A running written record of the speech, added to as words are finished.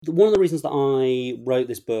one of the reasons that I wrote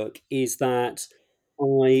this book is that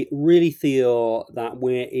I really feel that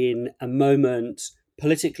we're in a moment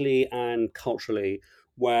politically and culturally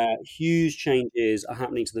where huge changes are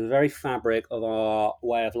happening to the very fabric of our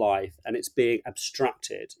way of life, and it's being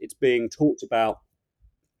abstracted. It's being talked about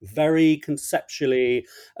very conceptually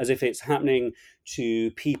as if it's happening to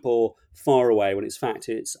people far away, when in fact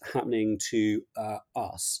it's happening to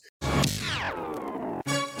us.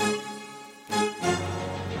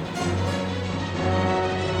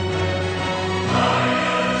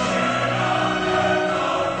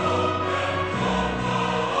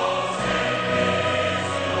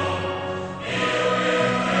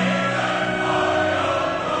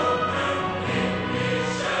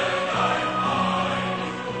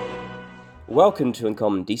 Welcome to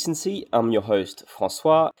Uncommon Decency. I'm your host,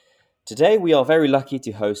 Francois. Today we are very lucky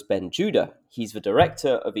to host Ben Judah. He's the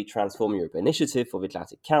director of the Transform Europe Initiative for the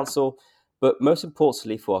Atlantic Council, but most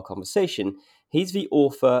importantly for our conversation, he's the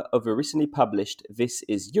author of the recently published This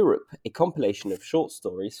Is Europe, a compilation of short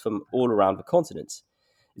stories from all around the continent.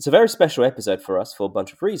 It's a very special episode for us for a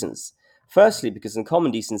bunch of reasons. Firstly, because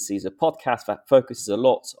Uncommon Decency is a podcast that focuses a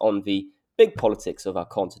lot on the big politics of our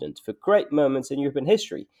continent, for great moments in European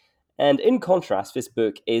history. And in contrast, this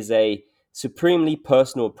book is a supremely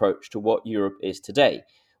personal approach to what Europe is today,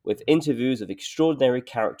 with interviews of extraordinary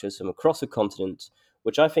characters from across the continent,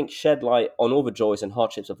 which I think shed light on all the joys and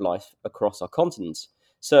hardships of life across our continent.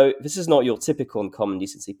 So this is not your typical Uncommon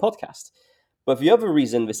Decency podcast. But the other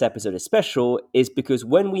reason this episode is special is because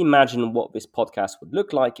when we imagine what this podcast would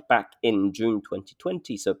look like back in June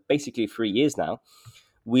 2020, so basically 3 years now,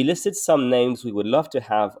 we listed some names we would love to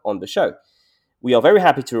have on the show. We are very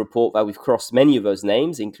happy to report that we've crossed many of those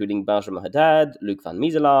names, including Benjamin Haddad, Luc van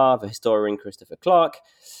Mieselaar, the historian Christopher Clark.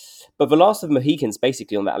 But the last of the Mohicans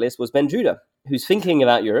basically on that list was Ben Judah, whose thinking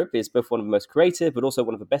about Europe is both one of the most creative, but also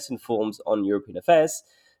one of the best informed on European affairs.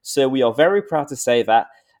 So we are very proud to say that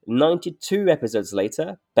 92 episodes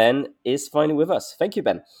later, Ben is finally with us. Thank you,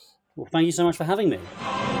 Ben. Well, thank you so much for having me.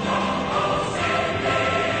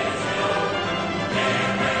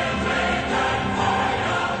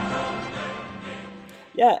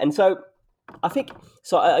 Yeah, and so I think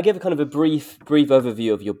I gave a kind of a brief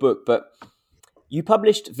overview of your book, but you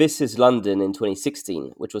published This Is London in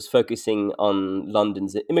 2016, which was focusing on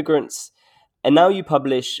London's immigrants, and now you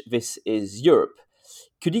publish This Is Europe.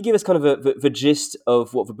 Could you give us kind of the gist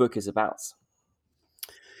of what the book is about?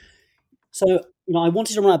 So, I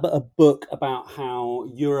wanted to write a book about how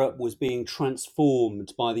Europe was being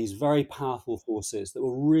transformed by these very powerful forces that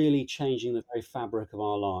were really changing the very fabric of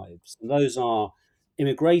our lives. And those are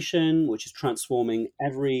immigration, which is transforming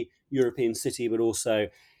every European city, but also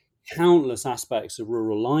countless aspects of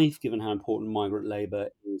rural life, given how important migrant labor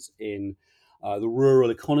is in the rural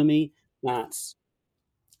economy. That's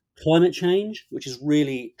climate change, which is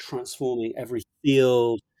really transforming every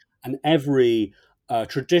field and every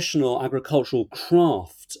traditional agricultural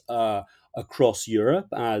craft across Europe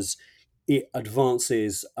as it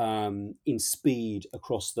advances in speed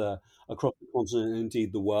across the continent and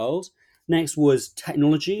indeed the world. Next was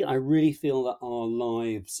technology. I really feel that our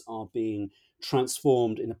lives are being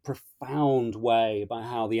transformed in a profound way by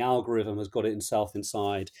how the algorithm has got itself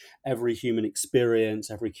inside every human experience,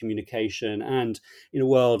 every communication, and in a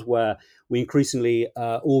world where we increasingly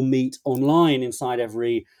all meet online inside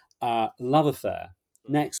every love affair.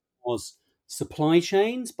 Next was supply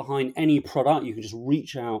chains. Behind any product, you can just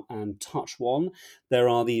reach out and touch one. There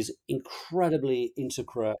are these incredibly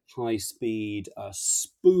intricate, high speed,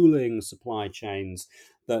 spooling supply chains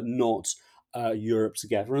that knot Europe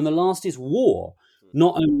together. And the last is war.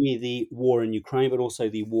 Not only the war in Ukraine, but also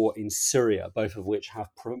the war in Syria, both of which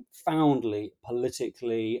have profoundly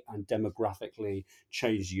politically and demographically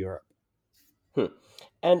changed Europe.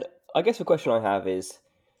 And I guess the question I have is,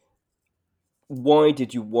 why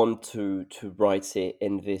did you want to write it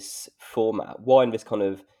in this format? Why in this kind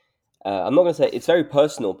of I'm not going to say it's very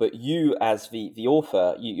personal, but you as the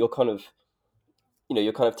author, you're kind of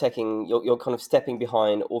you're kind of taking you're kind of stepping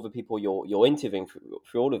behind all the people you're interviewing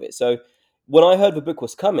through all of it. So when I heard the book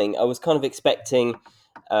was coming, I was kind of expecting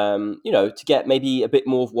to get maybe a bit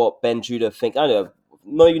more of what Ben Judah think. I don't know,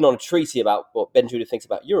 maybe not a treatise about what Ben Judah thinks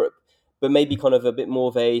about Europe, but maybe kind of a bit more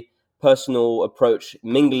of a personal approach,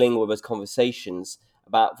 mingling with those conversations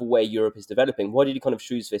about the way Europe is developing. Why did you kind of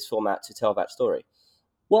choose this format to tell that story?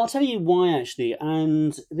 Well, I'll tell you why actually.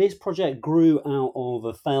 And this project grew out of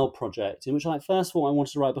a failed project in which, like, first of all, I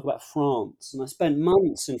wanted to write a book about France, and I spent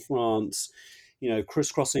months in France,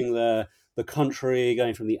 crisscrossing the country,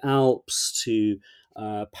 going from the Alps to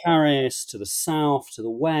Paris to the south to the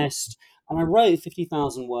west, and I wrote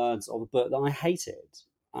 50,000 words of a book that I hated.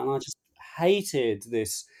 and I just hated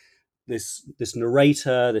this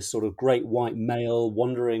narrator, this sort of great white male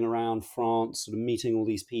wandering around France, sort of meeting all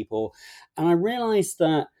these people, and I realised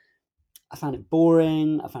that I found it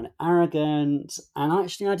boring, I found it arrogant, and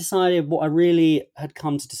actually, I decided what I really had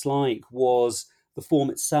come to dislike was the form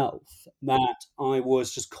itself. That I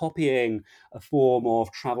was just copying a form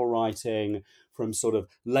of travel writing from sort of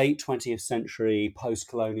late 20th century post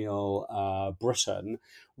colonial Britain,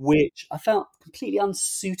 which I felt completely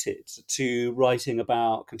unsuited to writing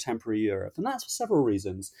about contemporary Europe. And that's for several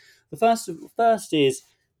reasons. The first is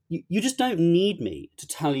you just don't need me to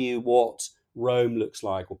tell you what Rome looks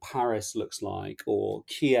like, or Paris looks like, or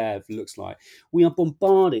Kiev looks like. We are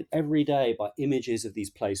bombarded every day by images of these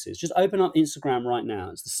places. Just open up Instagram right now.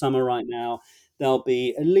 It's the summer right now. There'll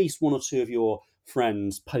be at least one or two of your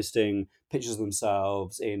friends posting pictures of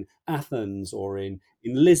themselves in Athens or in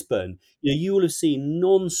Lisbon. You will have seen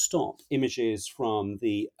non-stop images from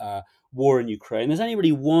the war in Ukraine. There's only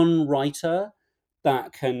really one writer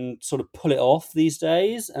that can sort of pull it off these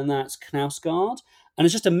days, and that's Knausgaard. And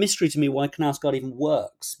it's just a mystery to me why Knausgaard even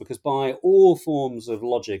works, because by all forms of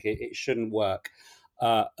logic, it shouldn't work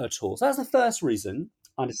at all. So that's the first reason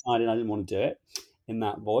I decided I didn't want to do it in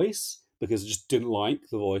that voice, because I just didn't like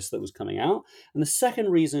the voice that was coming out. And the second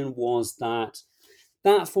reason was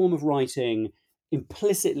that form of writing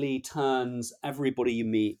implicitly turns everybody you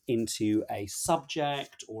meet into a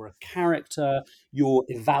subject or a character. You're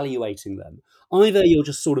evaluating them. Either you're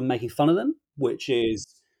just sort of making fun of them, which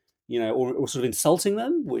is, or sort of insulting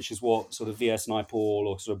them, which is what sort of V.S. Naipaul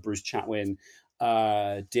or sort of Bruce Chatwin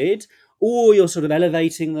did, or you're sort of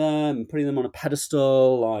elevating them and putting them on a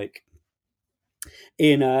pedestal, like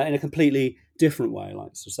in a completely different way,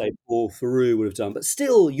 like so say Paul Theroux would have done. But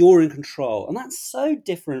still, you're in control, and that's so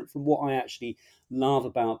different from what I actually love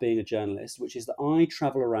about being a journalist, which is that I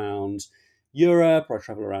travel around Europe, or I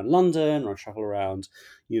travel around London, or I travel around,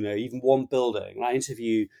 even one building, and I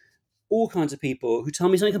interview all kinds of people who tell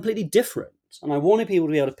me something completely different. And I wanted people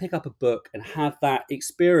to be able to pick up a book and have that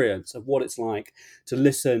experience of what it's like to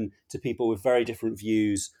listen to people with very different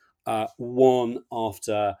views, one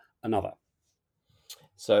after another.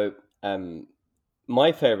 So,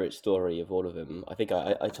 my favorite story of all of them, I think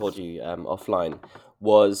I told you offline,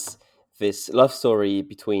 was this love story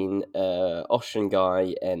between an Austrian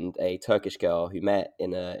guy and a Turkish girl who met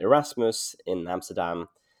in a Erasmus in Amsterdam,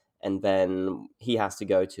 and then he has to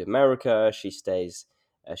go to America. She stays.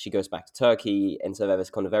 She goes back to Turkey, and so they have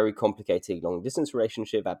this kind of very complicated long distance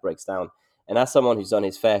relationship that breaks down. And as someone who's done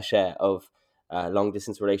his fair share of one long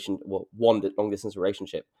distance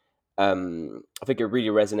relationship, I think it really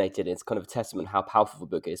resonated. It's kind of a testament how powerful the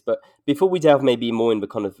book is. But before we delve maybe more in the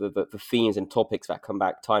kind of the themes and topics that come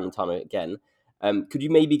back time and time again, could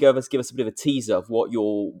you maybe give us a bit of a teaser of what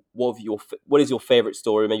is your favorite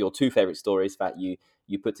story, maybe your two favorite stories that you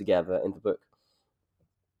put together in the book?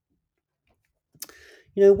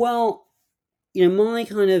 Well,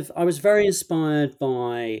 I was very inspired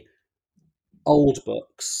by old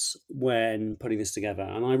books when putting this together,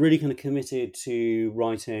 and I really kind of committed to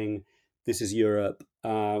writing This Is Europe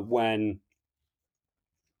when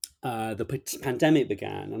the pandemic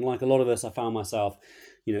began. And like a lot of us, I found myself,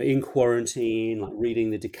 in quarantine, like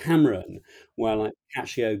reading the Decameron, where like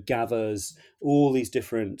Boccaccio gathers all these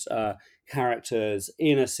different characters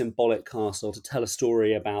in a symbolic castle to tell a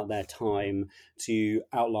story about their time to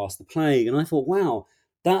outlast the plague. And I thought, wow,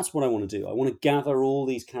 that's what I want to do. I want to gather all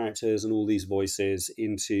these characters and all these voices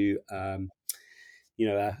into a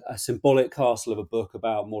symbolic castle of a book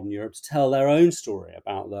about modern Europe to tell their own story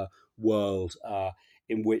about the world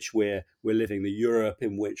in which we're living, the Europe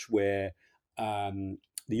in which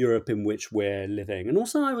we're living. And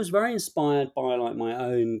also, I was very inspired by like my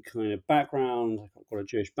own kind of background. I've got a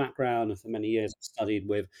Jewish background, and for many years I've studied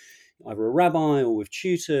with either a rabbi or with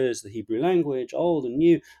tutors, the Hebrew language, old and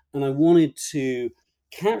new. And I wanted to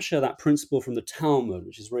capture that principle from the Talmud,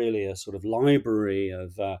 which is really a sort of library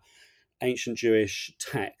of ancient Jewish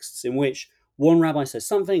texts, in which one rabbi says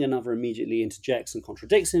something, another immediately interjects and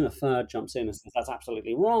contradicts him, a third jumps in and says that's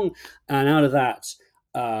absolutely wrong, and out of that,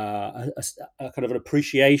 a kind of an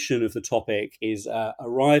appreciation of the topic is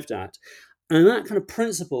arrived at. And that kind of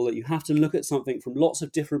principle that you have to look at something from lots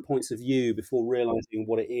of different points of view before realizing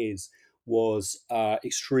what it is was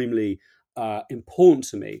extremely important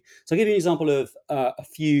to me. So I'll give you an example of a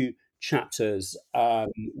few chapters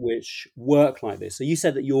which work like this. So you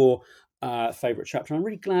said that your favorite chapter, I'm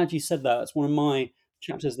really glad you said that. It's one of my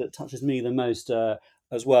chapters that touches me the most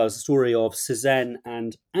as well. It's the story of Suzanne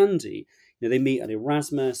and Andy. They meet at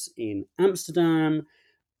Erasmus in Amsterdam.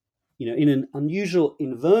 in an unusual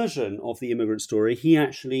inversion of the immigrant story, he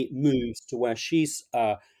actually moves to where she's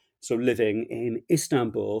sort of living in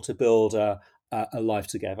Istanbul to build a life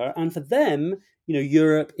together. And for them,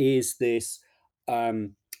 Europe is this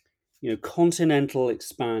um, continental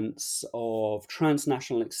expanse of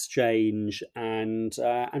transnational exchange and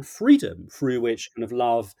freedom through which kind of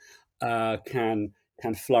love can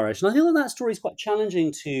flourish. And I feel that story is quite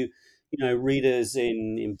challenging to readers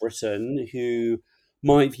in Britain who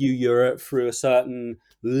might view Europe through a certain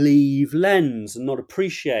Leave lens and not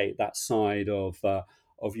appreciate that side of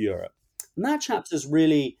Europe. And that chapter is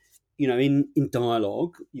really in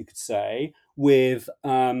dialogue, you could say, with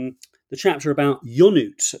the chapter about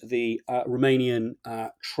Ionut, the Romanian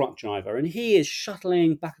truck driver. And he is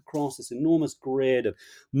shuttling back across this enormous grid of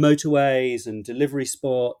motorways and delivery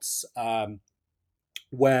spots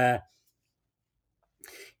where,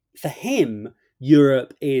 for him,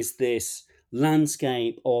 Europe is this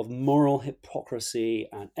landscape of moral hypocrisy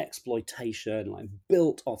and exploitation, like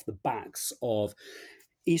built off the backs of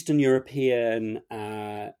Eastern European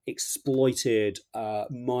exploited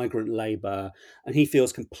migrant labor, and he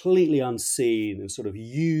feels completely unseen and sort of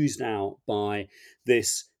used out by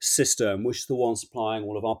this system, which is the one supplying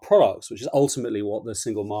all of our products, which is ultimately what the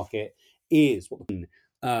single market is, what the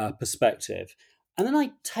perspective. And then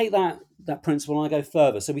I take that principle and I go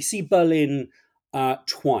further. So we see Berlin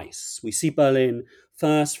twice. We see Berlin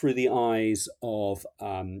first through the eyes of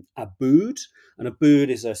Aboud, and Aboud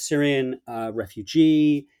is a Syrian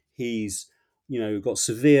refugee. He's got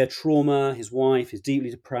severe trauma. His wife is deeply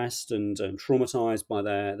depressed and traumatized by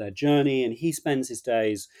their journey, and he spends his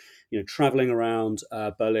days traveling around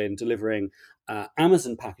Berlin delivering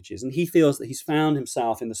Amazon packages. And he feels that he's found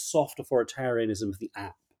himself in the soft authoritarianism of the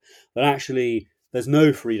app, that actually there's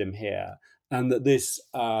no freedom here, and that this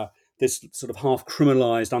sort of half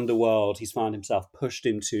criminalized underworld he's found himself pushed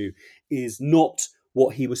into is not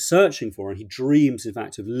what he was searching for. And he dreams, in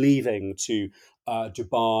fact, of leaving to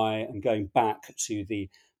Dubai and going back to the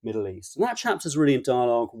Middle East. And that chapter is really in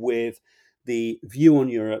dialogue with the view on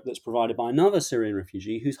Europe that's provided by another Syrian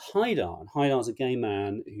refugee who's Haidar. And Haidar's a gay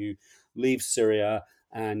man who leaves Syria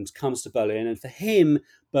and comes to Berlin. And for him,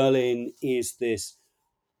 Berlin is this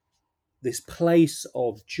place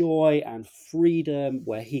of joy and freedom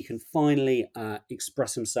where he can finally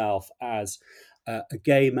express himself as a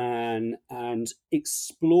gay man and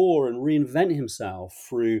explore and reinvent himself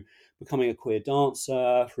through becoming a queer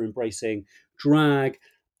dancer, through embracing drag.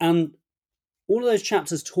 And all of those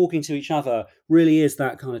chapters talking to each other really is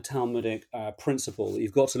that kind of Talmudic principle that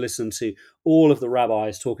you've got to listen to all of the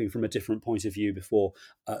rabbis talking from a different point of view before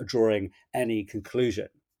drawing any conclusion.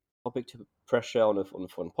 Topic to pressure on a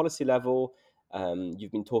foreign policy level.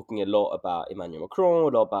 You've been talking a lot about Emmanuel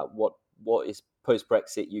Macron, a lot about what is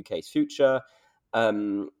post-Brexit UK's future.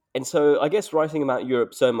 And so I guess writing about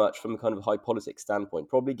Europe so much from a kind of high politics standpoint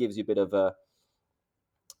probably gives you a bit of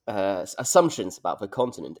assumptions about the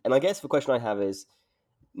continent. And I guess the question I have is,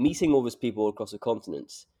 meeting all these people across the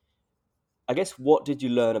continent, I guess what did you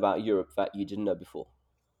learn about Europe that you didn't know before?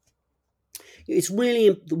 It's really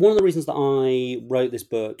one of the reasons that I wrote this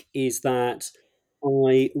book is that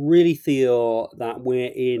I really feel that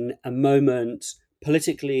we're in a moment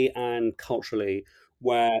politically and culturally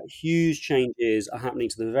where huge changes are happening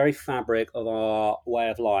to the very fabric of our way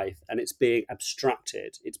of life, and it's being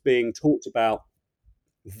abstracted. It's being talked about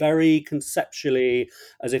very conceptually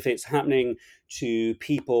as if it's happening to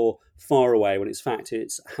people far away when in fact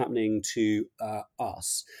it's happening to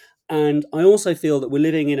us. And I also feel that we're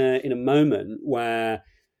living in a moment where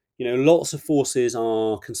lots of forces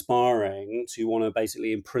are conspiring to want to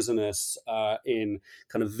basically imprison us in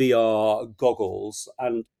kind of VR goggles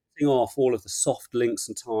and cutting off all of the soft links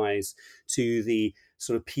and ties to the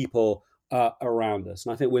sort of people around us.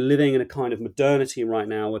 And I think we're living in a kind of modernity right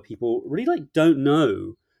now where people really don't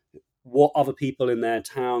know what other people in their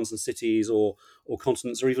towns and cities or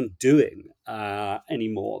continents are even doing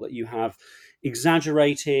anymore. That you have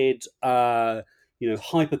exaggerated,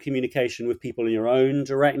 hyper communication with people in your own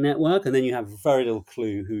direct network, and then you have very little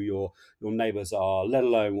clue who your neighbours are, let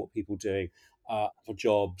alone what people doing for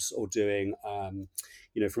jobs or doing,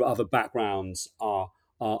 from other backgrounds are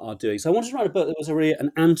doing. So I wanted to write a book that was really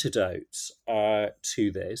an antidote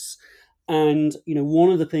to this. And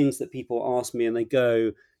one of the things that people ask me, and they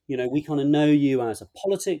go, we kind of know you as a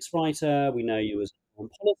politics writer, we know you as a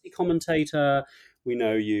foreign policy commentator, we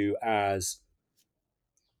know you as,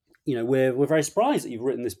 we're very surprised that you've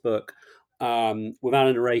written this book without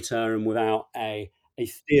a narrator and without a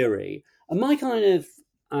theory. And my kind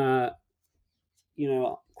of,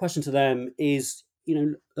 question to them is,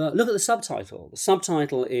 look at the subtitle. The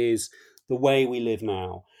subtitle is The Way We Live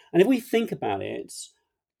Now. And if we think about it,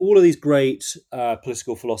 all of these great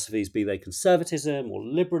political philosophies, be they conservatism or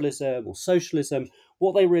liberalism or socialism,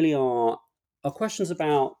 what they really are questions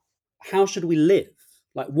about how should we live?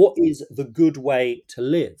 Like, what is the good way to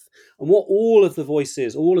live? And what all of the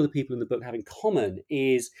voices, all of the people in the book have in common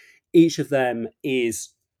is each of them is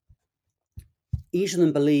each of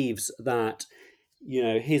them believes that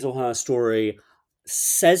his or her story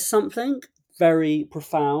says something very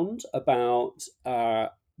profound about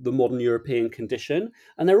the modern European condition,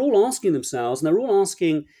 and they're all asking themselves, and they're all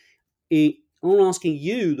asking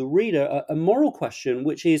you, the reader, a moral question,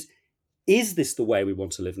 which is this the way we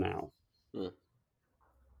want to live now? Mm.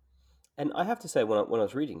 And I have to say, when I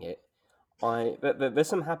was reading it, there's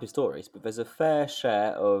some happy stories, but there's a fair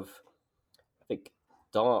share of, I think,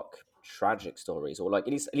 dark, tragic stories, or like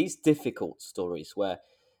at least difficult stories, where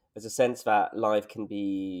there's a sense that life can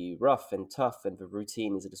be rough and tough, and the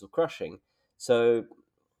routine is a little crushing. So,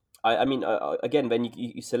 I mean, again, then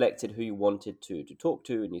you selected who you wanted to talk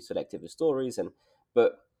to, and you selected the stories,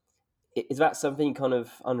 but is that something you kind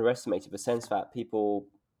of underestimated? The sense that people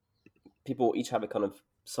each have a kind of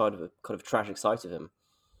side of a kind of tragic side to them.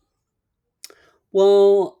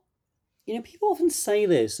 Well, people often say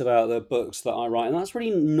this about the books that I write, and that's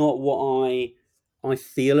really not what I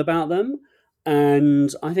feel about them.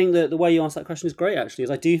 And I think that the way you ask that question is great. Actually,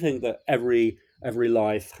 is I do think that every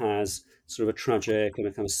life has sort of a tragic and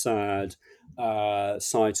a kind of sad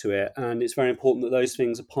side to it, and it's very important that those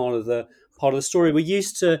things are part of the story. We're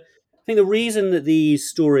used to. I think the reason that these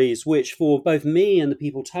stories, which for both me and the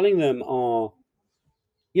people telling them are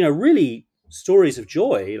really stories of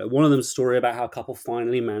joy. One of them's a story about how a couple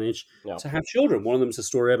finally manage Yeah. to have children. One of them's a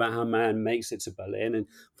story about how a man makes it to Berlin and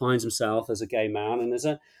finds himself as a gay man and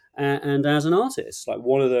as an artist. Like,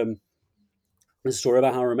 one of them is a story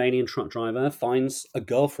about how a Romanian truck driver finds a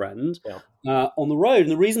girlfriend Yeah. on the road.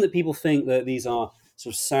 And the reason that people think that these are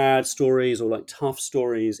sort of sad stories or like tough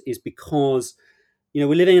stories is because we're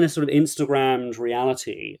living in a sort of Instagrammed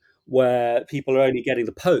reality where people are only getting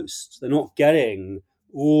the post. They're not getting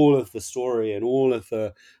all of the story and all of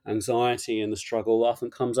the anxiety and the struggle that often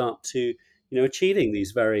comes up to, achieving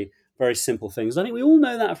these very, very simple things. I think we all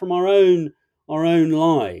know that from our own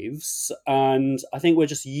lives. And I think we're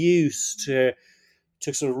just used to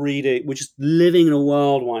sort of read it. We're just living in a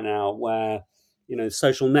world right now where,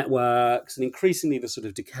 social networks and increasingly the sort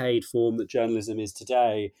of decayed form that journalism is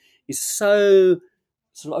today is so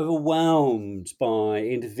sort of overwhelmed by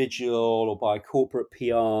individual or by corporate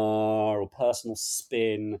PR or personal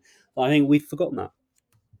spin. I think we've forgotten that.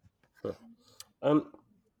 Um,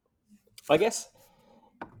 I guess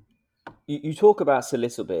you talk about this a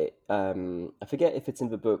little bit. I forget if it's in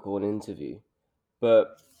the book or an interview,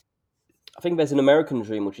 but I think there's an American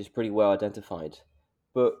dream which is pretty well identified.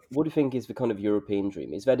 But what do you think is the kind of European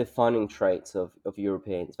dream? Is there defining traits of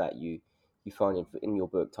Europeans that you find in your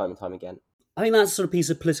book time and time again? I think that's sort of piece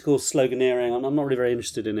of political sloganeering. I'm not really very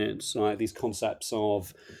interested in it. Like these concepts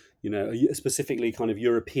of, a specifically kind of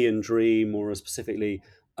European dream or a specifically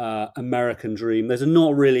American dream. Those are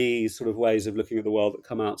not really sort of ways of looking at the world that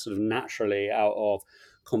come out sort of naturally out of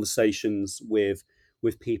conversations with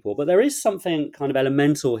people. But there is something kind of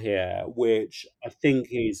elemental here, which I think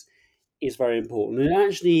is very important. And it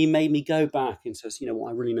actually made me go back into, what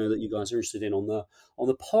I really know that you guys are interested in on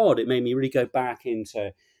the pod. It made me really go back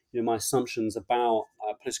into my assumptions about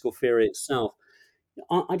political theory itself.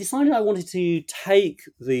 I decided I wanted to take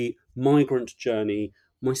the migrant journey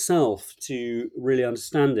myself to really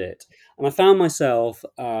understand it. And I found myself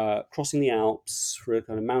crossing the Alps for a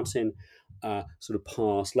kind of mountain sort of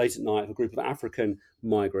pass late at night with a group of African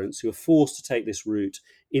migrants who were forced to take this route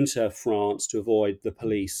into France to avoid the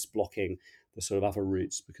police blocking the sort of other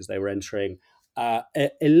routes because they were entering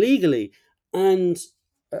illegally. And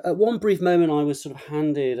at one brief moment, I was sort of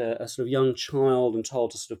handed a sort of young child and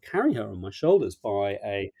told to sort of carry her on my shoulders by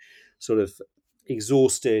a sort of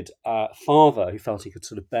exhausted father who felt he could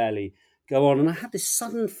sort of barely go on. And I had this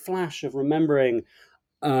sudden flash of remembering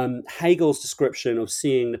Hegel's description of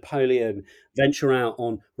seeing Napoleon venture out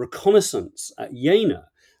on reconnaissance at Jena.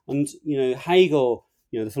 And, Hegel,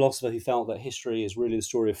 the philosopher who felt that history is really the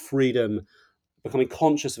story of freedom becoming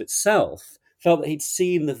conscious of itself, felt that he'd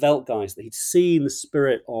seen the Weltgeist, that he'd seen the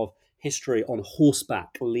spirit of history on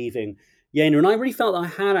horseback leaving Jena. And I really felt that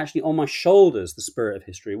I had actually on my shoulders the spirit of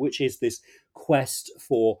history, which is this quest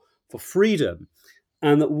for freedom.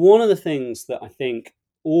 And that one of the things that I think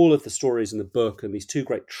all of the stories in the book and these two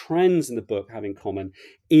great trends in the book have in common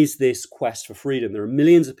is this quest for freedom. There are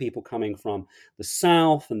millions of people coming from the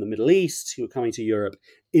South and the Middle East who are coming to Europe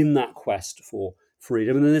in that quest for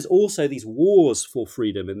freedom. And then there's also these wars for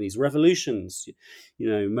freedom and these revolutions,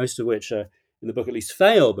 most of which are in the book at least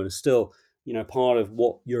fail, but are still, part of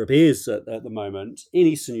what Europe is at the moment in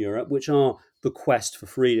Eastern Europe, which are the quest for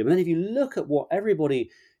freedom. And then if you look at what everybody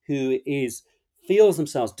who feels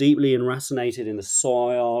themselves deeply enracinated in the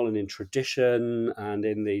soil and in tradition and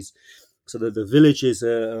in these sort of the villages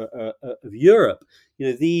of Europe,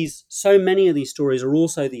 so many of these stories are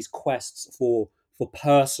also these quests for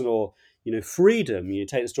personal, freedom. You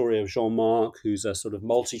take the story of Jean-Marc, who's a sort of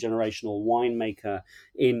multi-generational winemaker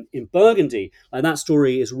in Burgundy, and that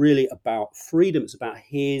story is really about freedom. It's about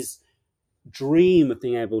his dream of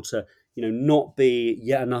being able to, not be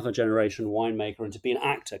yet another generation winemaker and to be an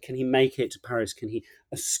actor. Can he make it to Paris? Can he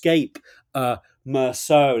escape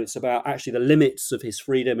Meursault? It's about actually the limits of his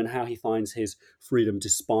freedom and how he finds his freedom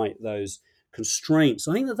despite those constraints.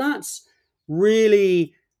 I think that's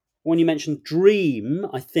really, when you mentioned dream,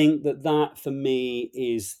 I think that for me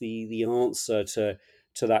is the answer to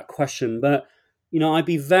that question. But, I'd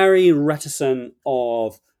be very reticent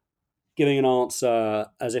of giving an answer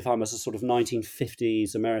as if I'm a sort of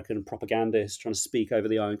 1950s American propagandist trying to speak over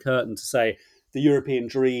the Iron Curtain to say the European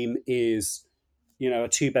dream is, a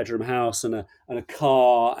 2-bedroom house and a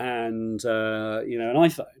car and an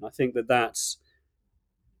iPhone. I think that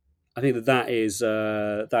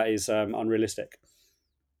is unrealistic.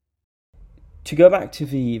 To go back to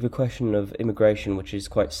the question of immigration, which is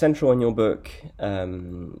quite central in your book,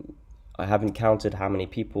 I haven't counted how many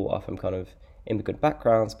people are from kind of immigrant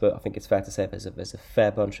backgrounds, but I think it's fair to say there's a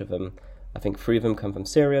fair bunch of them. I think 3 of them come from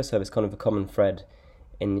Syria, so it's kind of a common thread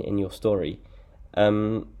in your story.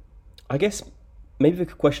 I guess maybe the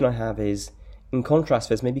question I have is, in contrast,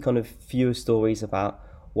 there's maybe kind of fewer stories about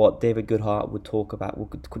what David Goodhart would talk about,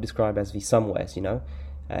 could describe as the somewheres,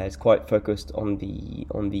 it's quite focused on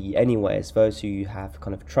the anywheres, those who have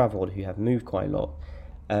kind of travelled, who have moved quite a lot,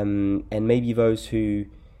 and maybe those who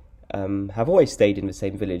have always stayed in the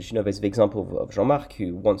same village. There's the example of Jean-Marc,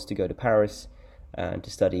 who wants to go to Paris to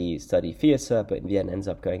study theatre, but in the end ends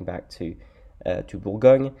up going back to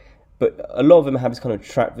Bourgogne. But a lot of them have this kind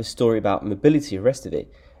of this story about mobility, the rest of it.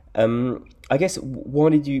 I guess why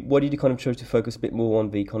did you kind of choose to focus a bit more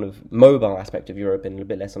on the kind of mobile aspect of Europe and a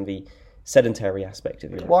bit less on the sedentary aspect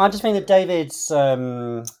of Europe? Well, I just think that David's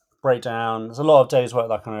breakdown, there's a lot of David's work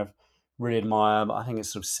that I kind of really admire, but I think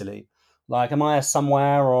it's sort of silly. Like, am I a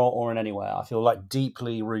somewhere or an anywhere? I feel like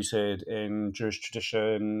deeply rooted in Jewish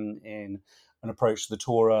tradition, in an approach to the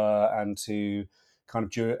Torah and to kind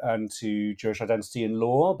of to Jewish identity and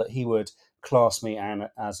law. But he would class me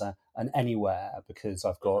as an anywhere because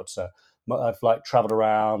I've like traveled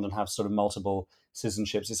around and have sort of multiple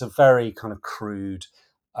citizenships. It's a very kind of crude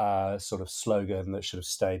sort of slogan that should have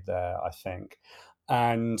stayed there, I think.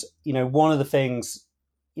 And one of the things.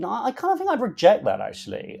 I kind of think I'd reject that,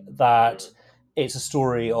 actually, that it's a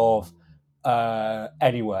story of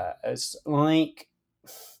anywhere. It's like,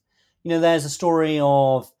 there's a story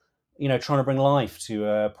of, trying to bring life to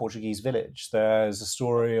a Portuguese village. There's a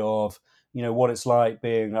story of, what it's like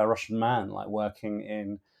being a Russian man, like working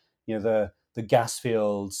in, the gas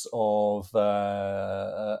fields of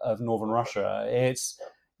northern Russia. It's,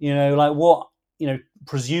 like what,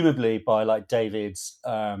 presumably by like David's,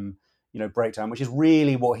 breakdown, which is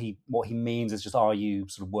really what he means is just, are you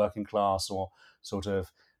sort of working class or sort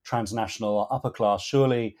of transnational or upper class?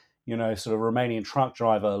 Surely, sort of Romanian truck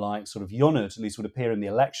driver like sort of Ionut at least would appear in the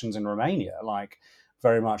elections in Romania, like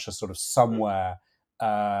very much a sort of somewhere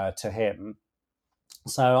to him.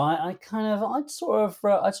 So I'd sort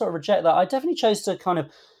of reject that. I definitely chose to kind of,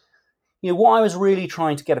 what I was really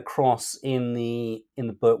trying to get across in the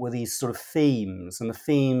book were these sort of themes, and the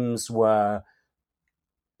themes were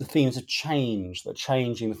the themes of change, that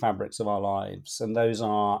changing the fabrics of our lives, and those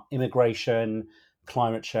are immigration,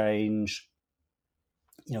 climate change,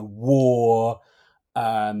 war,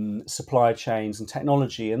 supply chains, and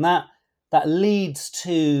technology, and that leads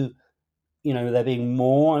to there being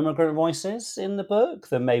more immigrant voices in the book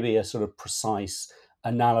than maybe a sort of precise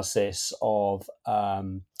analysis of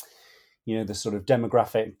the sort of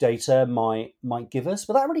demographic data might give us.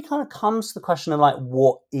 But that really kind of comes to the question of like,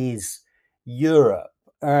 what is Europe?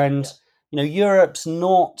 And Europe's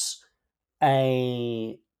not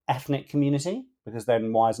a ethnic community, because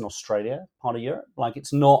then why isn't Australia part of Europe? Like,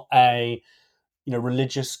 it's not a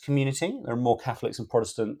religious community. There are more Catholics and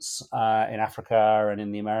Protestants in Africa and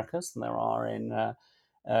in the Americas than there are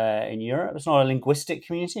in Europe. It's not a linguistic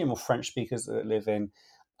community, and more French speakers that live in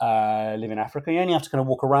Africa. You only have to kind of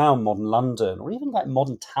walk around modern London or even like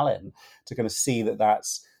modern Tallinn to kind of see that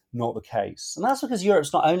that's not the case. And that's because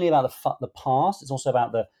Europe's not only about the past, it's also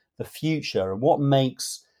about the future and what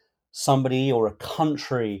makes somebody or a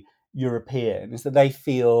country European is that they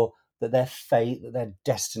feel that their fate, that their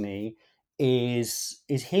destiny is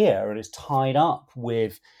here and is tied up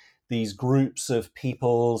with these groups of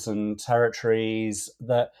peoples and territories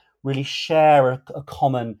that really share a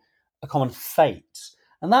common fate.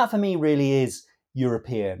 And that for me really is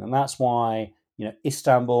European. And that's why,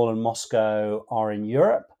 Istanbul and Moscow are in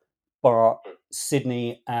Europe, but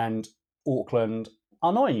Sydney and Auckland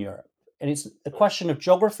are not in Europe. And it's a question of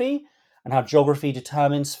geography and how geography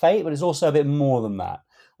determines fate, but it's also a bit more than that.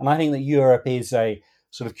 And I think that Europe is a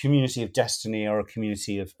sort of community of destiny or a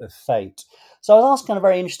community of fate. So I was asking a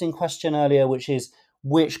very interesting question earlier, which is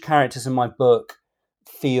which characters in my book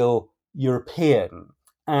feel European?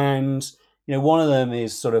 And one of them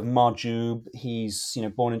is sort of Marjoub. He's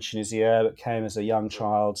born in Tunisia but came as a young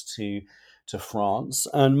child to France.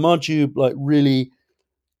 And Marjoub really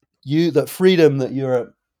that freedom that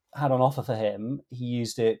Europe had on offer for him, he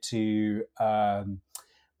used it to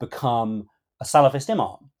become a Salafist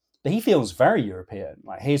imam. But he feels very European.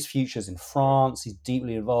 Like his future's in France. He's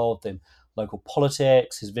deeply involved in local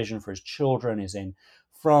politics. His vision for his children is in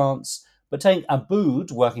France. But take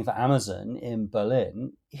Aboud, working for Amazon in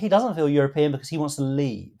Berlin, he doesn't feel European because he wants to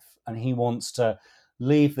leave. And he wants to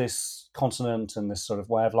leave this continent and this sort of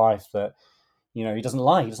way of life that he doesn't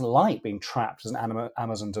like. He doesn't like being trapped as an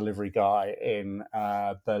Amazon delivery guy in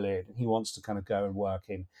Berlin. He wants to kind of go and work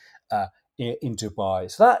in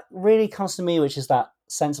Dubai. So that really comes to me, which is that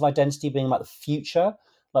sense of identity being about the future.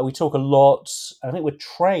 Like we talk a lot, I think we're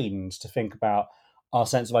trained to think about our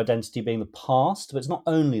sense of identity being the past, but it's not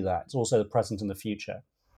only that, it's also the present and the future.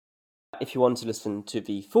 If you want to listen to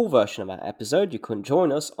the full version of our episode, you can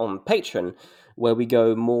join us on Patreon, where we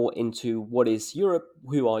go more into what is Europe,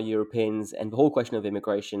 who are Europeans, and the whole question of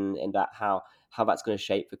immigration and that how that's going to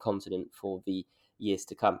shape the continent for the years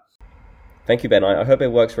to come. Thank you, Ben. I hope it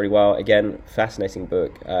works really well. Again, fascinating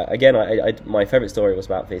book. Again, my favorite story was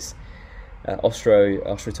about this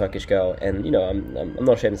Austro-Turkish girl, and I'm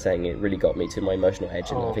not ashamed of saying it really got me to my emotional edge,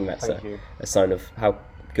 and I think that's a sign of how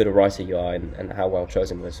good a writer you are and how well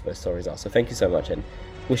chosen those stories are. So thank you so much, and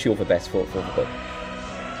wish you all the best for the book.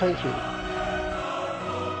 Thank you.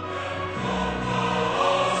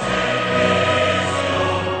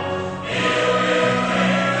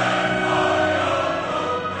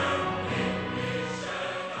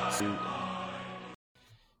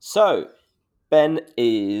 So, Ben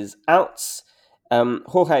is out.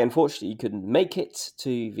 Jorge, unfortunately, you couldn't make it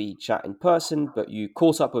to the chat in person, but you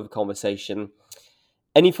caught up with a conversation.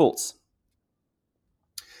 Any thoughts?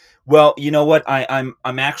 Well, you know what? I'm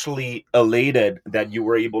actually elated that you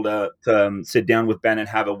were able to sit down with Ben and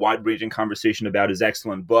have a wide-ranging conversation about his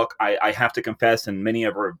excellent book. I have to confess, and many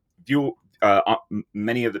of the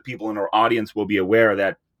people in our audience will be aware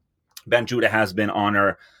that Ben Judah has been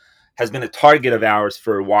a target of ours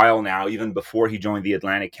for a while now, even before he joined the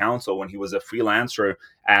Atlantic Council, when he was a freelancer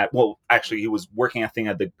he was working, I think,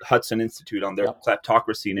 at the Hudson Institute on their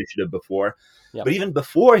kleptocracy initiative before. Yep. But even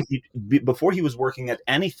before he was working at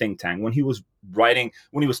any think tank, when he was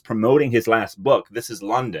promoting his last book, This is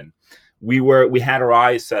London, we had our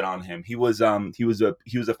eyes set on him. He was of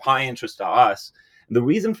high interest to us. And the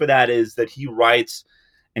reason for that is that he writes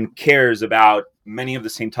and cares about many of the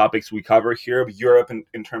same topics we cover here, Europe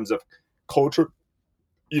in terms of culture,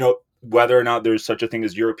 whether or not there's such a thing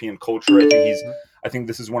as European culture. I think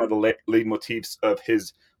this is one of the leitmotifs of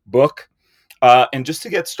his book. And just to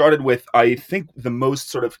get started with, I think the most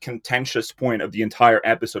sort of contentious point of the entire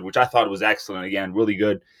episode, which I thought was excellent, again, really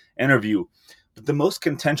good interview. But the most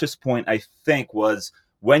contentious point, I think, was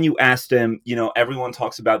when you asked him, everyone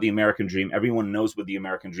talks about the American dream. Everyone knows what the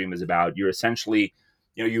American dream is about. You're essentially,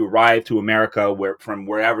 you arrive to America from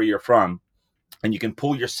wherever you're from, and you can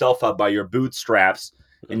pull yourself up by your bootstraps,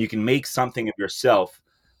 and you can make something of yourself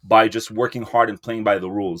by just working hard and playing by the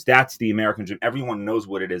rules. That's the American dream. Everyone knows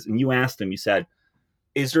what it is. And you asked him, you said,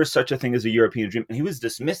 is there such a thing as a European dream? And he was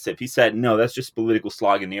dismissive. He said, no, that's just political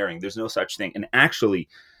sloganeering. There's no such thing. And actually,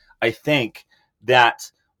 I think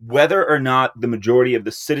that whether or not the majority of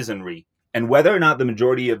the citizenry and whether or not the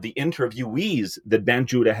majority of the interviewees that Ben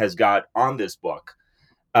Judah has got on this book,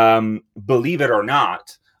 believe it or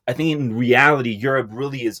not, I think in reality, Europe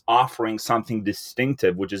really is offering something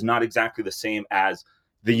distinctive, which is not exactly the same as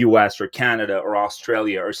the US or Canada or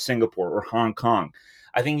Australia or Singapore or Hong Kong.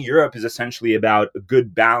 I think Europe is essentially about a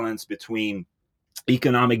good balance between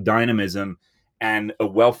economic dynamism and a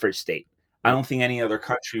welfare state. I don't think any other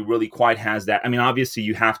country really quite has that. I mean, obviously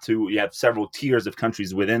you have several tiers of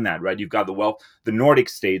countries within that, right? You've got the Nordic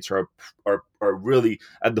states are really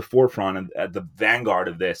at the forefront and at the vanguard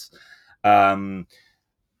of this.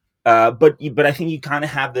 but I think you kind of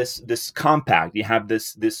have this compact. You have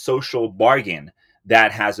this social bargain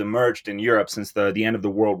that has emerged in Europe since the end of the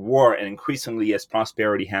World War, and increasingly as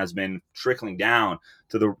prosperity has been trickling down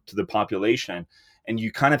to the population, and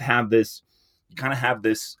you kind of have this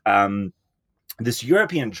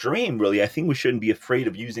European dream. Really, I think we shouldn't be afraid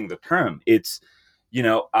of using the term. It's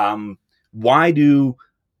why do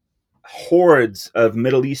hordes of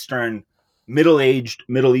middle-aged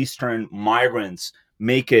Middle Eastern migrants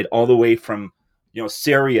make it all the way from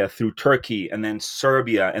Syria through Turkey and then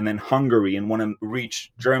Serbia and then Hungary and want to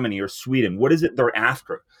reach Germany or Sweden? What is it they're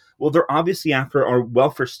after? Well, they're obviously after our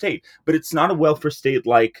welfare state, but it's not a welfare state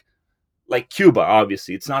like Cuba.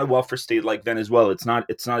 Obviously, it's not a welfare state like Venezuela. It's not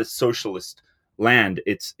a socialist land.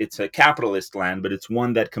 It's a capitalist land, but it's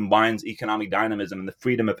one that combines economic dynamism and the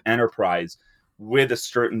freedom of enterprise with a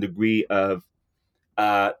certain degree of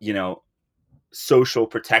social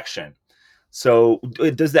protection. So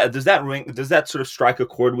does that sort of strike a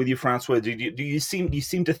chord with you, Francois? Do you seem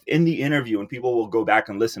to, in the interview, and people will go back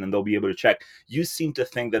and listen and they'll be able to check, you seem to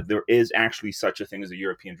think that there is actually such a thing as a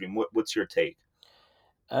European dream. What's your take?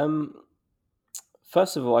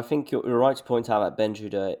 First of all, I think you're right to point out that Ben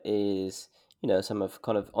Judah is, some of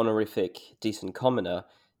kind of honorific decent commoner,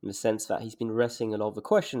 in the sense that he's been wrestling a lot of the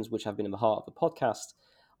questions which have been in the heart of the podcast.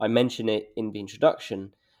 I mention it in the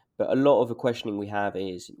introduction, but a lot of the questioning we have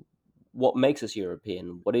is, what makes us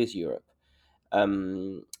European? What is Europe?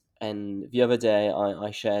 And the other day,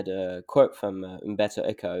 I shared a quote from Umberto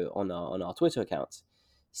Eco on our Twitter account,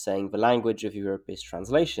 saying the language of Europe is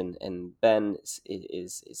translation, and Ben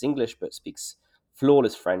is English but speaks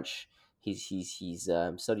flawless French. He's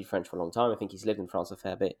studied French for a long time. I think he's lived in France a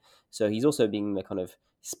fair bit, so he's also being the kind of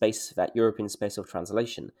space, that European space of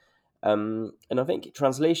translation. And I think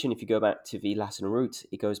translation, if you go back to the Latin root,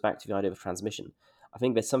 it goes back to the idea of transmission. I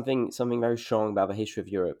think there's something very strong about the history of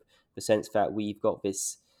Europe, the sense that we've got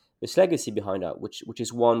this legacy behind us, which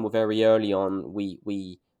is one where very early on we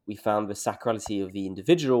found the sacrality of the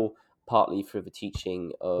individual, partly through the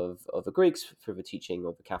teaching of the Greeks, through the teaching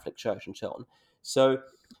of the Catholic Church, and so on. So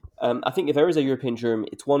I think if there is a European dream,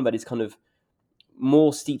 it's one that is kind of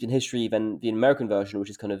more steeped in history than the American version, which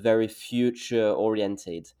is kind of very future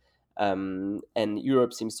oriented. And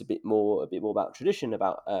Europe seems to be a bit more about tradition,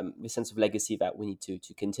 about the sense of legacy that we need to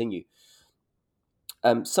continue.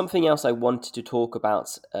 Something else I wanted to talk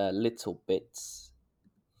about a little bit.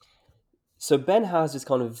 So Ben has this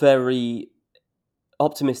kind of very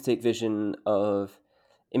optimistic vision of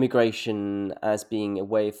immigration as being a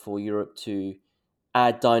way for Europe to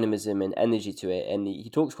add dynamism and energy to it, and he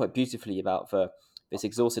talks quite beautifully about this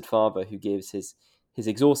exhausted father who gives his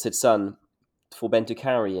exhausted son for Ben to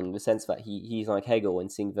carry, in the sense that he's like Hegel and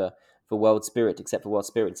seeing the world spirit, except the world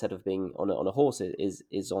spirit, instead of being on a horse,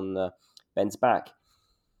 is on Ben's back.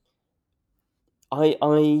 I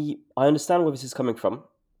understand where this is coming from.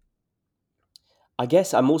 I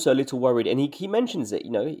guess I'm also a little worried, and he mentions it.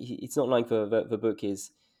 It's not like the book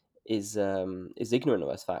is ignorant of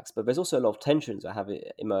those facts, but there's also a lot of tensions that have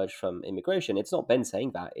emerged from immigration. It's not Ben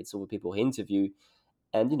saying that; it's all the people he interviewed,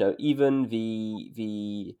 and even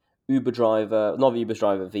the Uber driver, not the Uber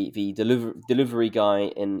driver, the delivery guy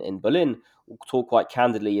in Berlin will talk quite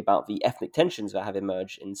candidly about the ethnic tensions that have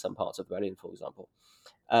emerged in some parts of Berlin, for example.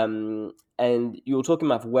 And you were talking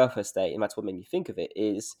about the welfare state, and that's what made me think of it.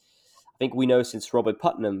 Is I think we know since Robert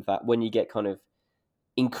Putnam that when you get kind of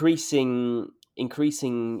increasing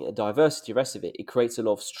diversity, the rest of it, it creates a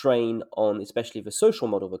lot of strain on especially the social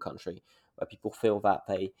model of a country, where people feel that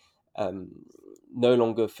they no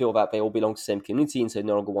longer feel that they all belong to the same community, and so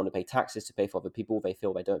no longer want to pay taxes to pay for other people. They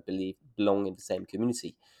feel they don't belong in the same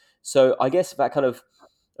community. So I guess that kind of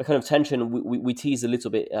tension we teased a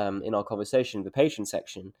little bit in our conversation, the patient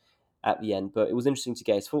section at the end, but it was interesting to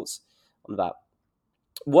get his thoughts on that.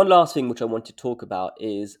 One last thing which I want to talk about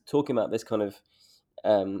is talking about this kind of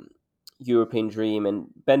European dream, and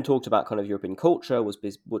Ben talked about kind of European culture, which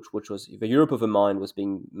was the Europe of the mind was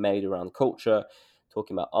being made around culture,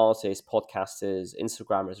 talking about artists, podcasters,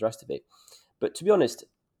 Instagrammers, the rest of it. But to be honest,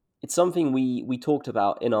 it's something we talked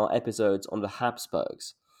about in our episodes on the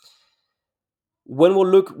Habsburgs. When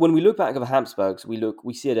we look back at the Habsburgs,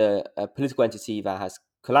 we see it a political entity that has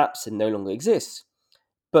collapsed and no longer exists.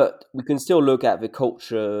 But we can still look at the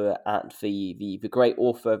culture, at the great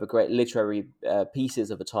author, the great literary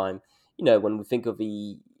pieces of the time. When we think of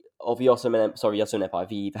the Ottoman Empire,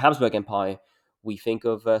 the Habsburg Empire, we think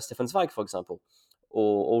of Stefan Zweig, for example,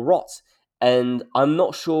 or Roth. And I'm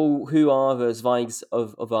not sure who are the Zweigs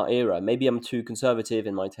of our era. Maybe I'm too conservative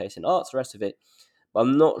in my taste in arts, the rest of it. But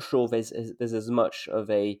I'm not sure there's as much of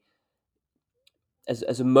a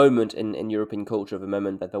as a moment in European culture, of a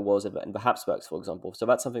moment that there was in the Habsburgs, for example. So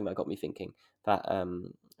that's something that got me thinking that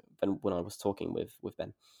when I was talking with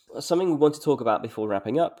Ben. Something we want to talk about before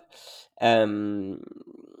wrapping up. Silvio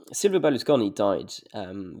Berlusconi died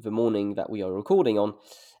the morning that we are recording on,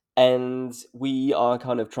 and we are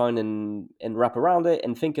kind of trying and wrap around it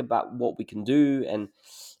and think about what we can do.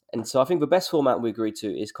 And so I think the best format we agreed to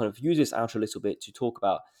is kind of use this out a little bit to talk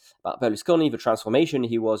about Berlusconi, the transformation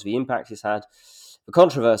he was, the impact he's had, the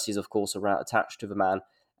controversies, of course, around attached to the man.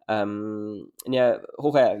 And yeah,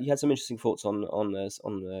 Jorge, you had some interesting thoughts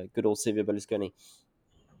on good old Silvio Berlusconi.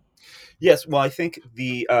 Yes, well, I think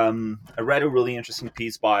I read a really interesting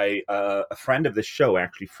piece by a friend of the show,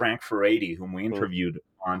 actually, Frank Ferretti, whom we interviewed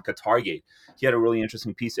on Qatargate. He had a really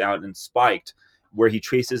interesting piece out in Spiked, where he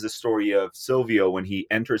traces the story of Silvio when he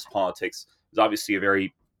enters politics. He's obviously a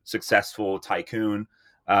very successful tycoon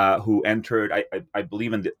who entered, I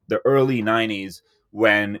believe, in the early 90s,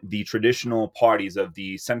 when the traditional parties of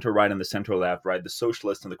the center right and the center left, right, the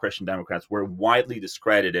socialists and the Christian Democrats, were widely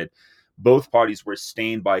discredited. Both parties were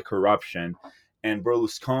stained by corruption, and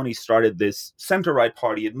Berlusconi started this center-right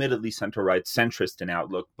party, admittedly center-right, centrist in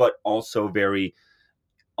outlook, but also very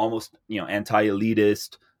almost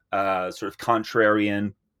anti-elitist, sort of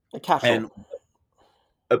contrarian. A catch-all.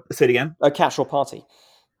 And say it again. A catch-all party.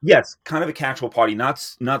 Yes, kind of a catch-all party, not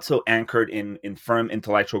so anchored in firm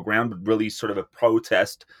intellectual ground, but really sort of a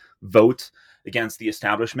protest vote against the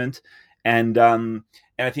establishment. And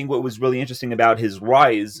I think what was really interesting about his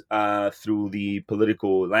rise through the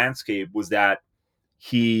political landscape was that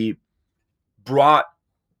he brought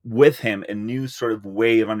with him a new sort of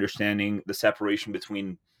way of understanding the separation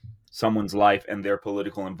between someone's life and their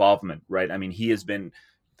political involvement, right? I mean,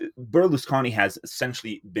 Berlusconi has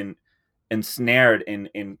essentially been ensnared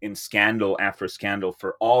in scandal after scandal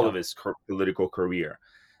for all of his political career.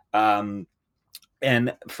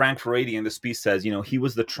 And Frank Ferretti in this piece says, he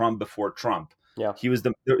was the Trump before Trump. Yeah, he was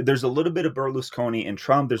there's a little bit of Berlusconi in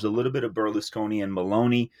Trump. There's a little bit of Berlusconi in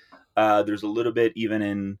Meloni. There's a little bit even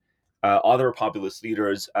in other populist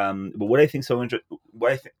leaders. But what I think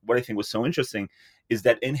was so interesting is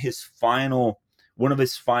that in one of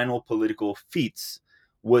his final political feats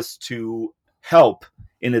was to help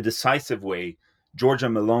in a decisive way Giorgia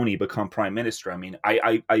Meloni become prime minister. I mean,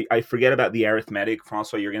 I forget about the arithmetic,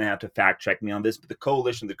 Francois. You're going to have to fact check me on this, but the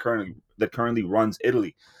coalition that currently runs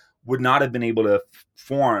Italy would not have been able to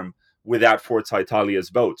form without Forza Italia's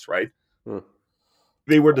votes, right?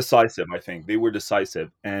 They were decisive. I think they were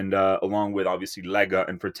decisive, and along with obviously Lega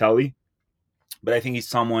and Fratelli. But I think he's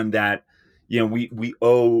someone that we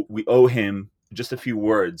owe him just a few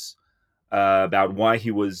words about why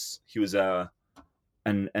he was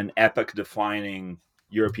an epoch-defining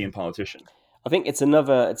European politician. I think it's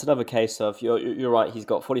another case of you're right. He's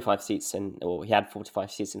got 45 seats or he had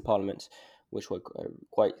 45 seats in Parliament, which were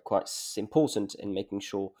quite important in making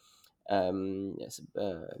sure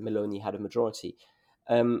Meloni had a majority.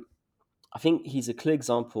 I think he's a clear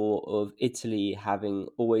example of Italy having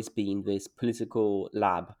always been this political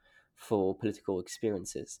lab for political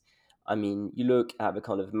experiences. I mean, you look at the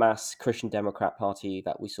kind of mass Christian Democrat party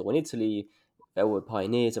that we saw in Italy. There were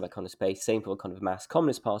pioneers of that kind of space. Same for the kind of mass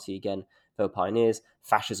Communist Party. Again, there were pioneers.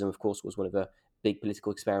 Fascism, of course, was one of the big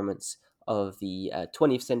political experiments of the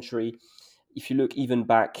 20th century. If you look even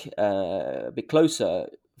back a bit closer,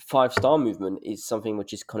 Five Star Movement is something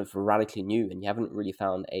which is kind of radically new, and you haven't really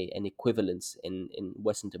found an equivalence in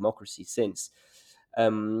Western democracy since.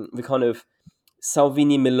 The kind of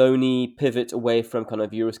Salvini-Meloni pivot away from kind of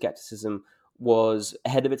Euroscepticism was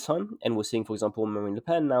ahead of its time, and we're seeing, for example, Marine Le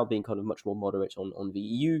Pen now being kind of much more moderate on the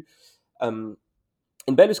EU. And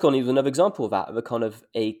Berlusconi was another example of that, of a kind of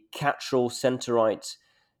a catch-all centre-right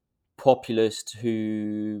populist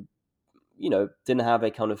who, didn't have a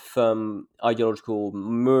kind of firm ideological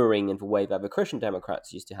mooring in the way that the Christian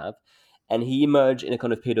Democrats used to have. And he emerged in a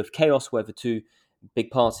kind of period of chaos where the two big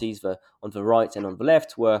parties, on the right and on the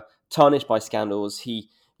left, were tarnished by scandals. He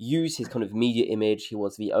used his kind of media image. He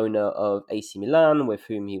was the owner of AC Milan, with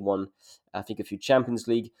whom he won, I think, a few Champions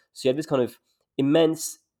League. So he had this kind of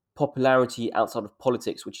immense popularity outside of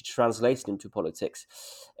politics, which he translated into politics.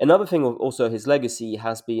 Another thing, also, his legacy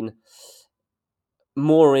has been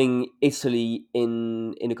mooring Italy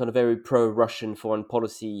in a kind of very pro-Russian foreign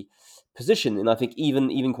policy position. And I think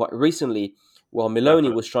even quite recently, while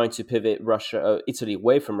Meloni was trying to pivot Italy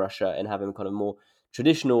away from Russia and have a kind of more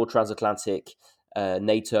traditional transatlantic,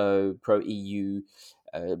 NATO, pro-EU,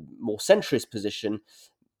 more centrist position,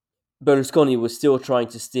 Berlusconi was still trying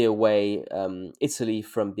to steer away Italy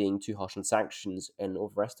from being too harsh on sanctions and all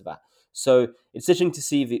the rest of that. So it's interesting to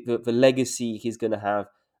see the legacy he's going to have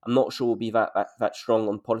I'm not sure will be that strong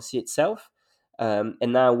on policy itself. And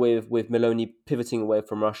now with Meloni pivoting away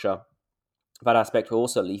from Russia, that aspect will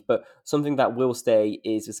also leave. But something that will stay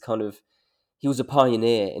is this kind of, he was a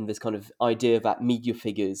pioneer in this kind of idea that media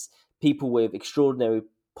figures, people with extraordinary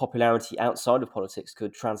popularity outside of politics,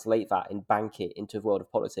 could translate that and bank it into the world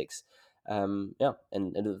of politics. And a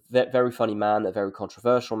very funny man, a very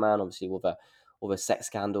controversial man, obviously with all the sex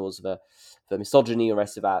scandals, the misogyny, and the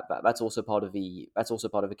rest of that. That's also part of the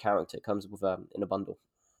character. It comes with in a bundle.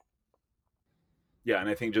 Yeah, and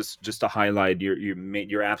I think just to highlight,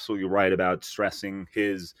 you're absolutely right about stressing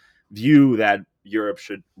his view that Europe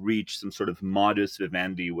should reach some sort of modus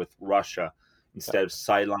vivendi with Russia instead of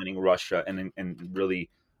sidelining Russia and really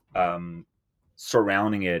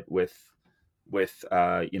surrounding it with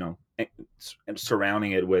and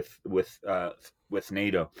surrounding it with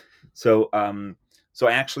NATO. So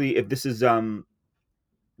actually, if this is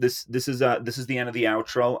this is the end of the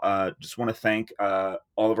outro. Just want to thank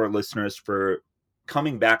all of our listeners for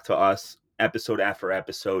coming back to us episode after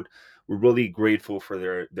episode. We're really grateful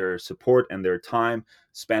for their support and their time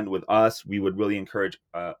spent with us. We would really encourage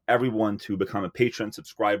everyone to become a patron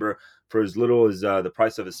subscriber for as little as the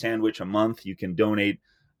price of a sandwich a month. You can donate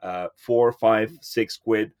 4, 5, 6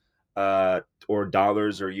 quid or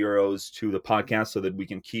dollars or euros to the podcast so that we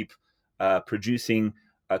can keep producing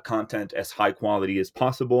content as high quality as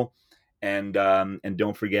possible. And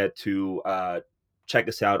don't forget to check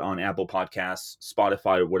us out on Apple Podcasts,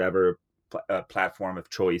 Spotify, or whatever platform of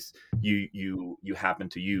choice you happen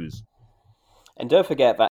to use. And don't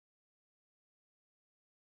forget that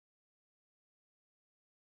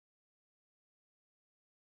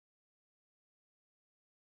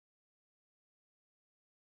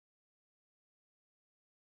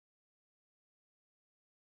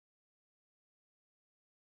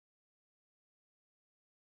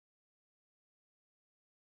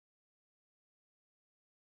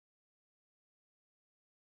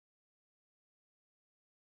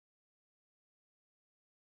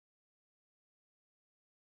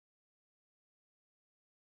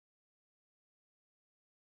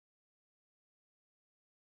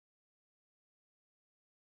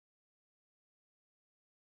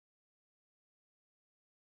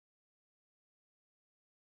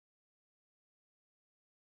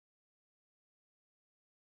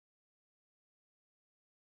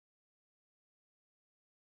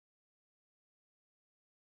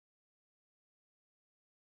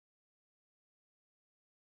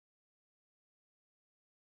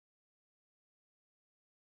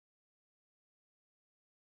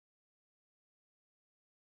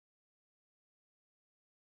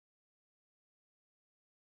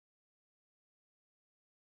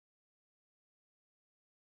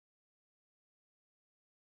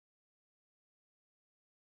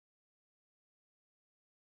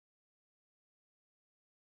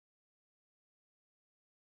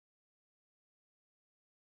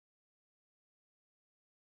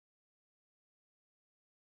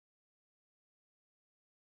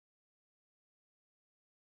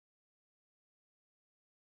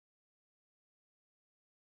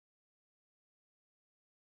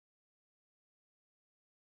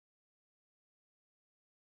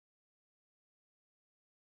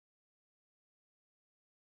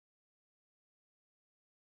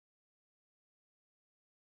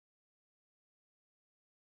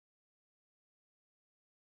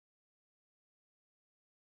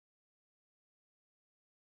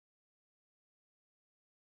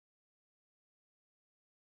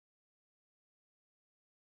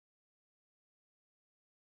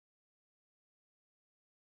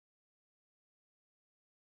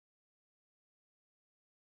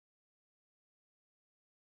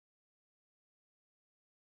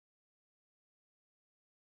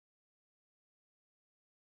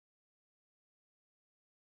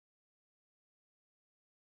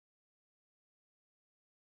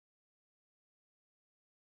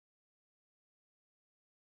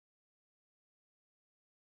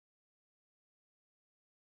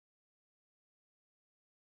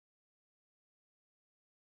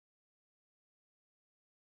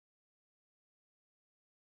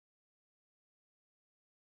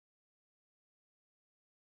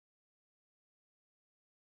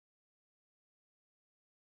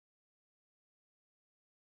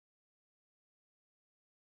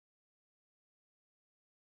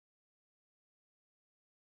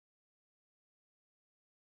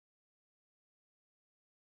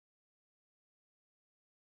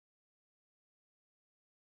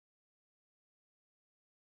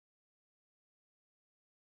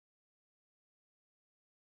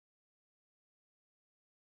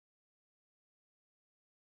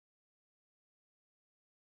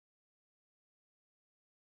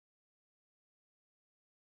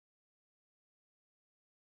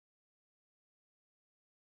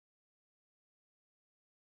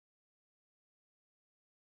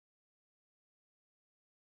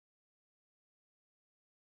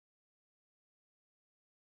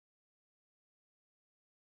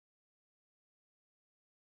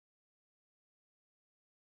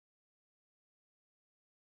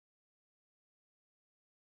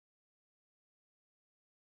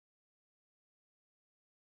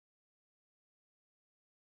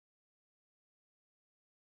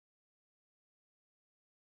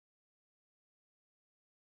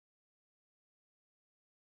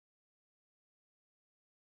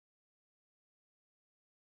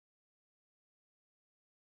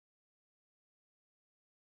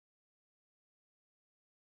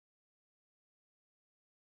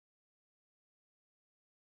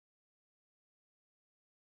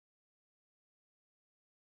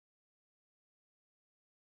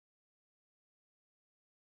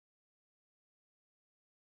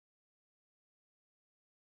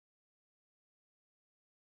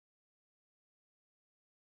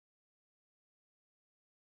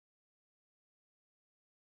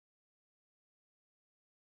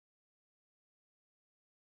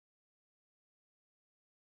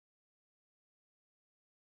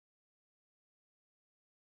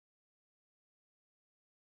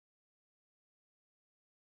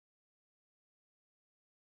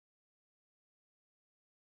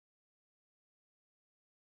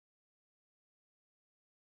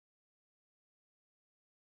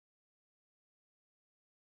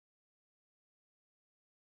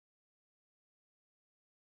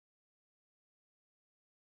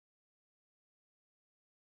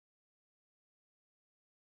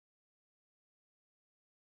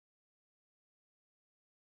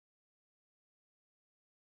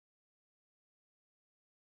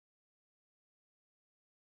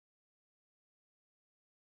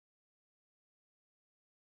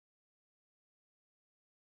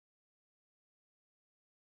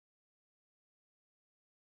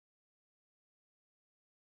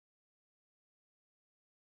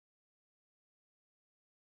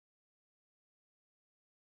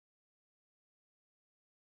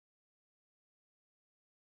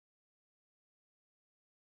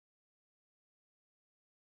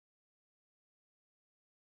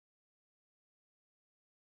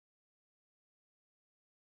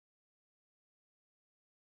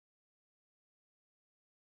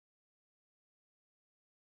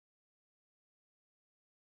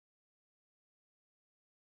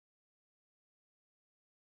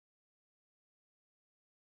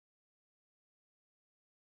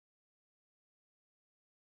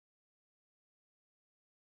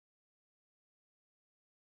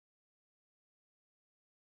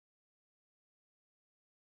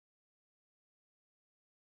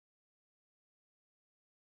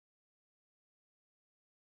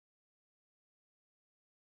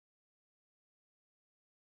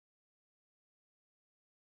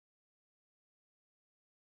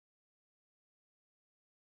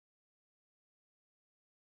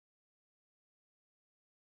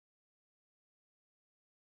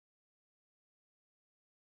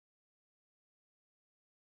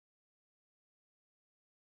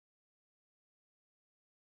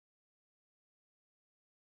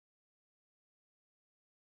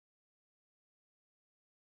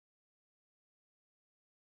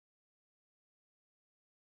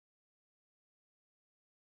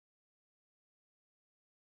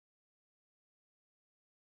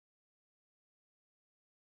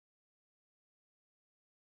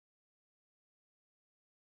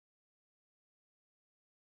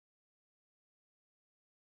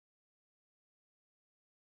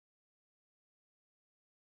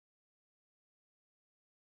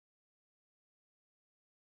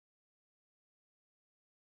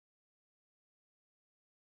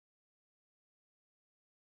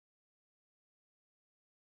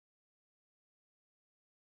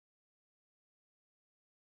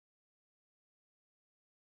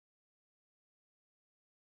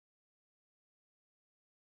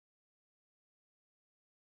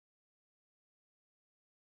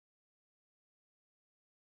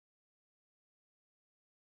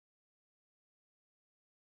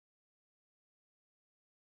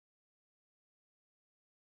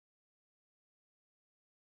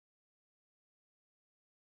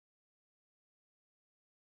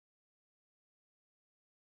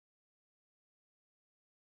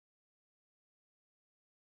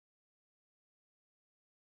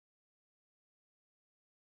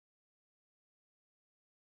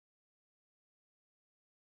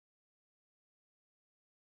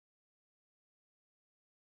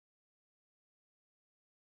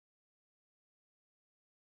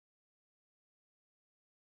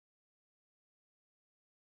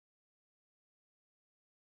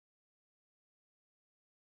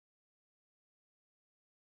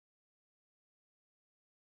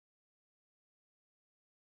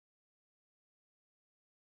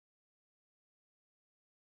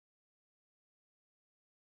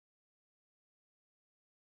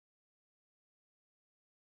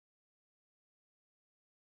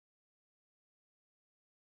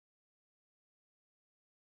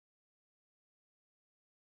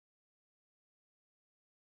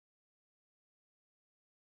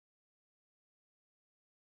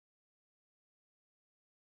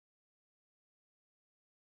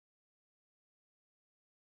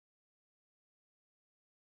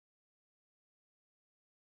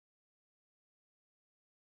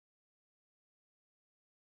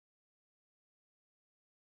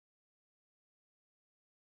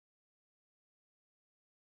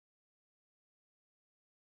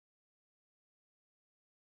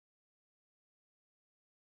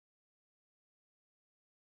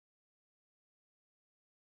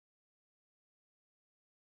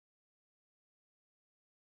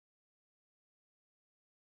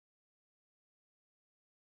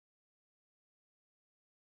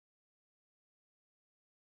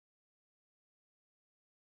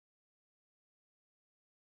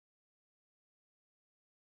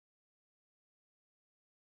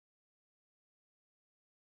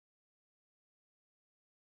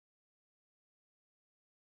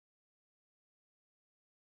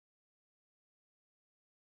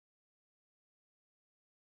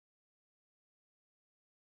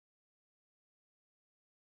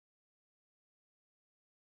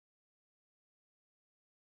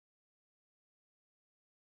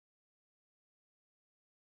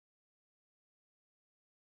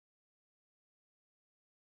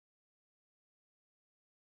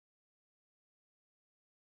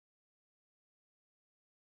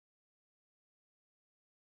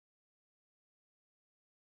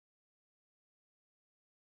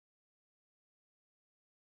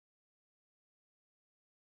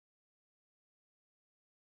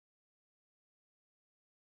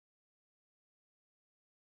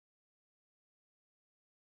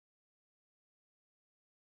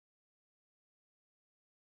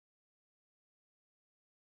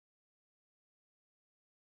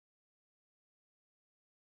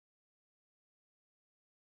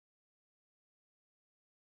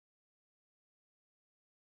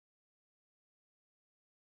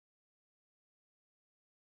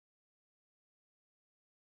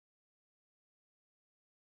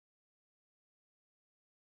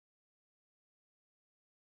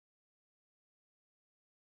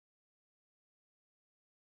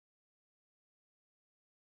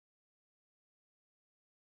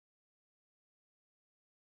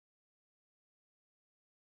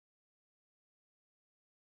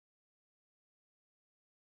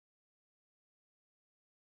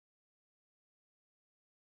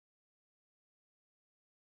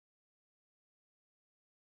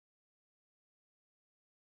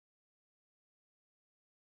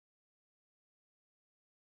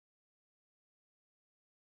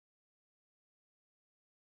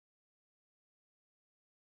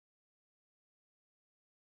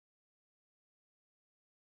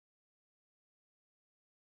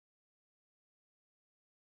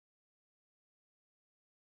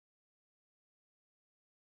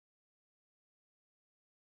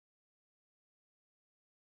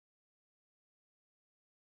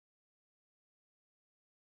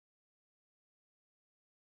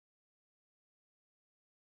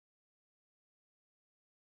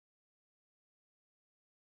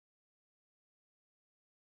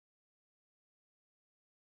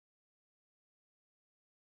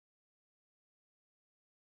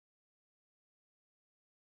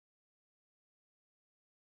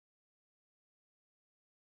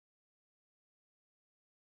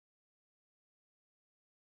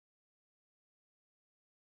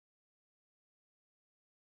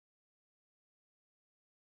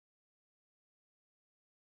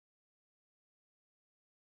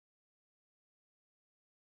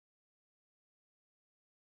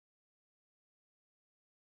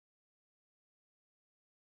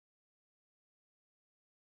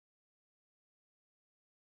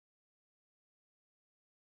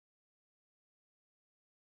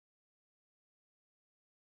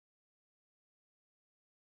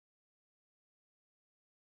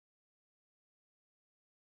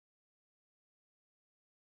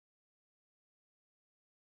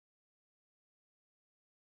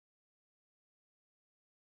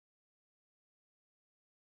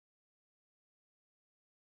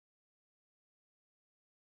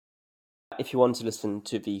if you want to listen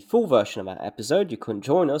to the full version of that episode, you can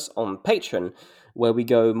join us on Patreon, where we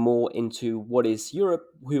go more into what is Europe,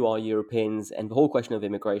 who are Europeans, and the whole question of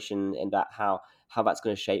immigration and that how that's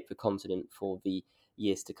going to shape the continent for the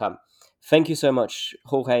years to come. Thank you so much,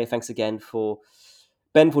 Jorge. Thanks again for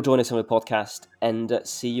Ben for joining us on the podcast, and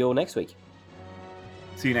see you all next week.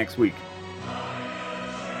 See you next week.